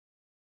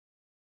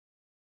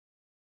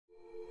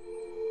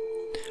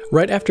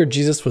Right after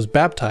Jesus was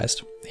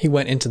baptized, he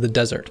went into the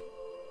desert.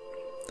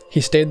 He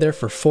stayed there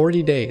for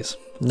 40 days,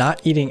 not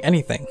eating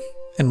anything,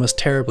 and was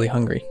terribly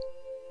hungry.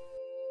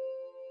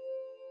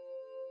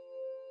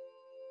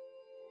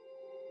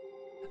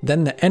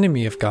 Then the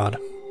enemy of God,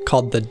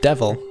 called the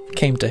devil,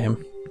 came to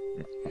him.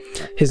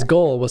 His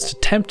goal was to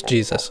tempt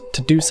Jesus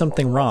to do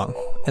something wrong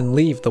and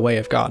leave the way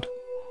of God.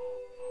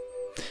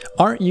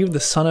 "Aren't you the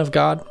Son of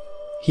God?"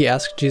 he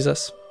asked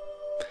Jesus.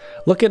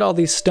 "Look at all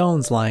these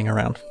stones lying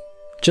around.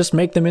 Just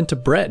make them into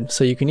bread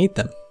so you can eat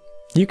them.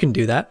 You can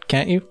do that,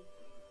 can't you?"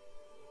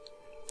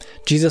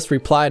 Jesus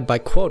replied by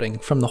quoting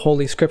from the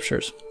Holy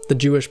Scriptures, the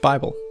Jewish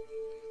Bible.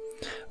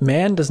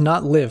 "Man does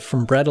not live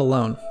from bread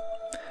alone,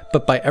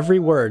 but by every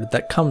word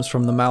that comes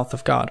from the mouth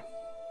of God."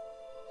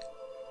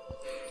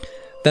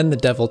 Then the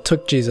devil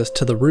took Jesus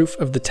to the roof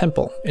of the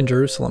temple in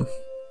Jerusalem.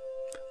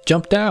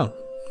 "Jump down,"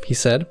 he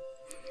said.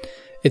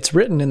 "It's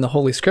written in the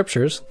Holy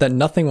Scriptures that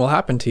nothing will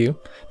happen to you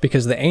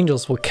because the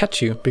angels will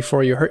catch you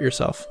before you hurt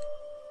yourself."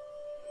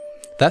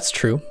 "That's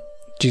true,"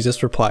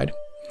 Jesus replied,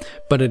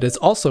 "but it is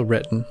also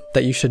written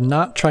that you should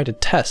not try to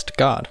test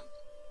God."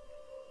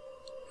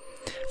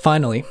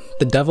 Finally,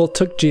 the devil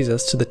took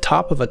Jesus to the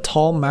top of a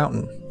tall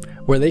mountain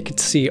where they could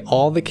see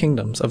all the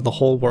kingdoms of the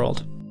whole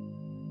world.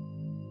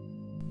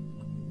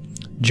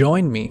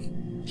 "Join me,"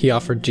 he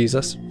offered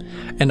Jesus,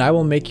 "and I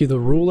will make you the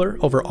ruler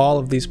over all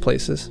of these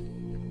places."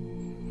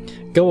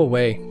 "Go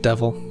away,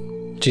 devil,"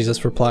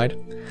 Jesus replied.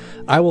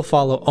 "I will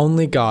follow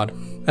only God,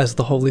 as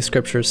the Holy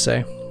Scriptures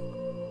say."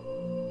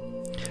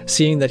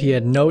 Seeing that he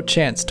had no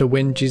chance to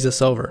win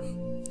Jesus over,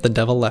 the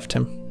devil left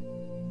him.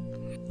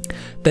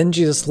 Then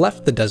Jesus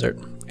left the desert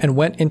and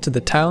went into the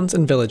towns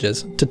and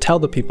villages to tell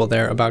the people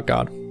there about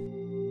God.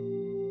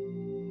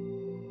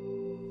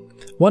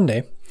 One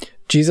day,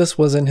 Jesus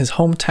was in his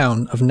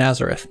hometown of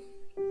Nazareth.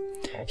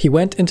 He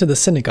went into the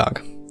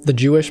synagogue, the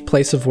Jewish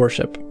place of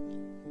worship.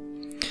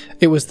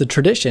 It was the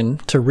tradition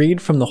to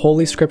read from the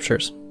Holy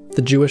Scriptures,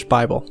 the Jewish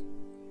Bible.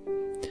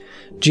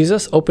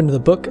 Jesus opened the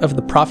book of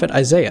the prophet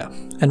Isaiah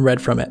and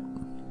read from it.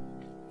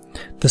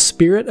 "The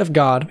Spirit of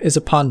God is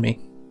upon me.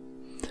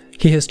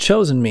 He has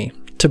chosen me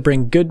to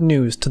bring good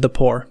news to the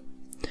poor,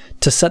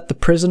 to set the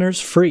prisoners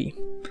free,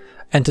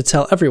 and to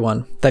tell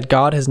everyone that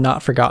God has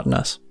not forgotten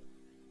us."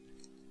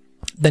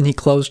 Then he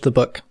closed the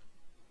book.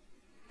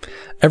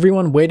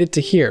 Everyone waited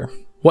to hear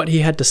what he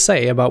had to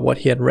say about what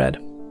he had read.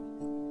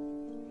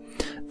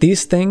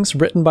 "These things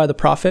written by the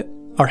prophet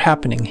are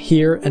happening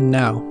here and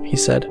now," he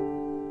said.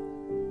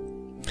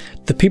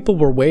 The people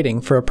were waiting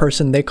for a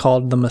person they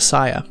called the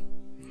Messiah,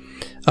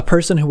 a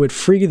person who would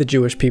free the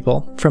Jewish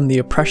people from the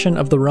oppression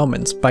of the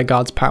Romans by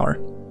God's power.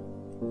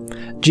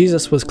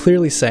 Jesus was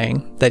clearly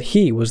saying that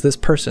he was this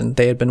person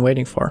they had been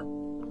waiting for.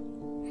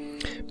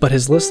 But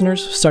his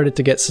listeners started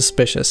to get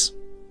suspicious.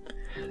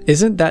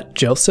 "Isn't that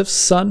Joseph's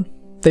son?"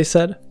 they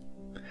said.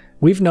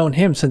 "We've known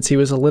him since he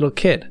was a little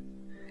kid.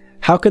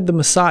 How could the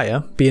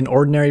Messiah be an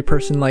ordinary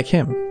person like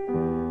him?"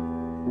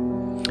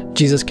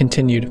 Jesus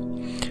continued,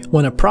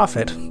 "When a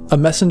prophet, a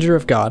messenger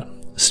of God,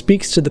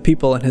 speaks to the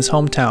people in his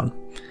hometown,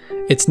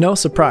 it's no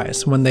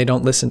surprise when they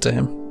don't listen to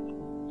him.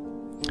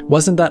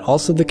 Wasn't that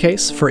also the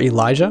case for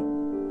Elijah,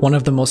 one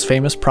of the most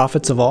famous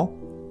prophets of all?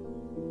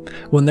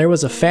 When there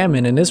was a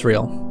famine in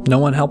Israel, no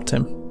one helped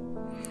him.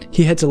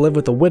 He had to live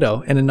with a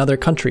widow in another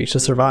country to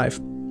survive."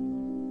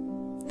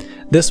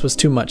 This was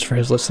too much for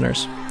his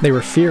listeners. They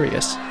were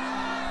furious.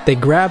 They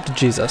grabbed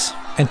Jesus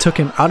and took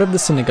him out of the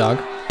synagogue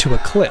to a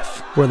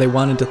cliff where they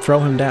wanted to throw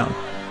him down.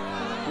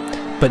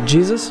 But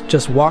Jesus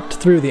just walked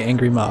through the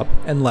angry mob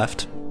and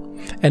left,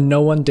 and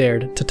no one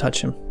dared to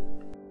touch him.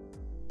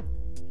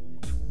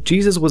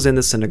 Jesus was in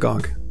the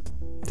synagogue.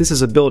 This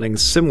is a building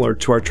similar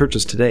to our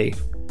churches today.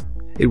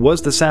 It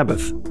was the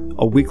Sabbath,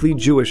 a weekly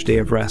Jewish day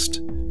of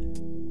rest.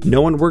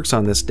 No one works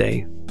on this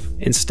day.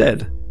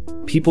 Instead,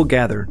 people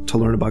gather to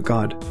learn about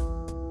God.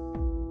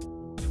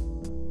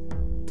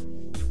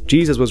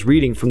 Jesus was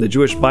reading from the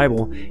Jewish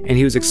Bible, and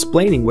he was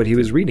explaining what he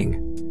was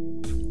reading.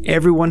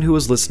 Everyone who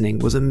was listening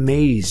was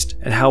amazed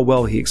at how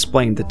well he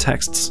explained the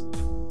texts.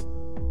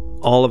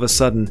 All of a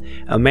sudden,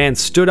 a man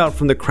stood out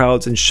from the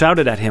crowds and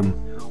shouted at him,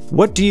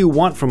 "What do you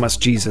want from us,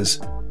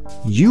 Jesus?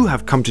 You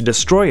have come to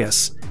destroy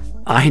us.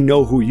 I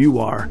know who you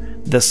are,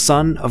 the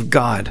Son of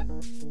God."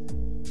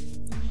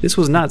 This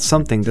was not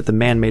something that the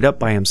man made up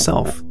by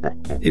himself.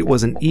 It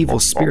was an evil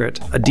spirit,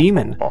 a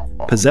demon,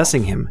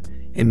 possessing him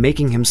and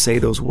making him say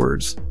those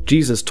words.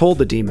 Jesus told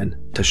the demon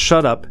to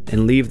shut up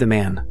and leave the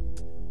man.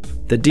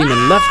 The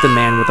demon left the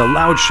man with a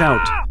loud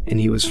shout, and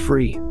he was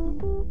free.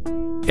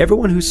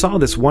 Everyone who saw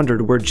this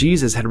wondered where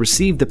Jesus had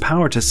received the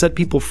power to set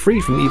people free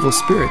from evil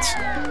spirits,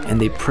 and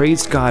they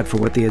praised God for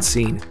what they had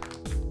seen.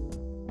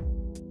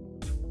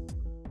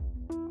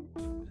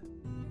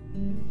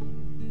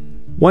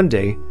 One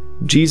day,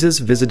 Jesus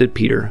visited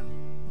Peter.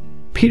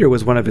 Peter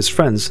was one of his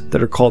friends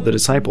that are called the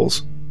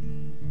disciples.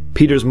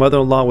 Peter's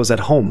mother-in-law was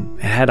at home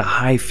and had a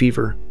high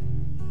fever.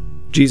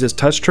 Jesus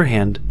touched her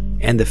hand,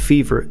 and the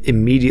fever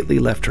immediately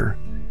left her.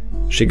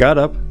 She got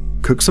up,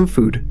 cooked some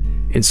food,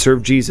 and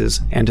served Jesus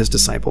and his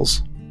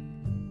disciples.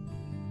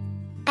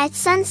 At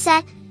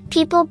sunset,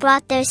 people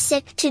brought their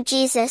sick to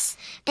Jesus,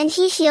 and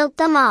he healed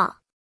them all.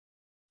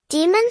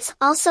 Demons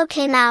also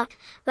came out,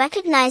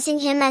 recognizing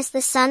him as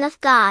the Son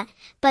of God,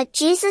 but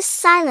Jesus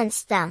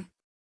silenced them.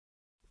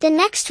 The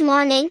next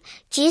morning,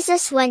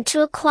 Jesus went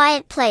to a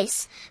quiet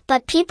place,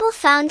 but people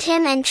found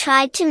him and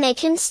tried to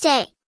make him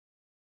stay.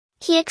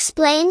 He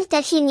explained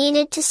that he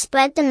needed to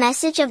spread the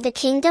message of the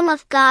kingdom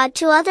of God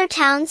to other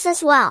towns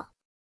as well.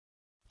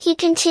 He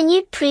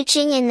continued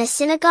preaching in the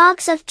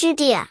synagogues of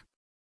Judea.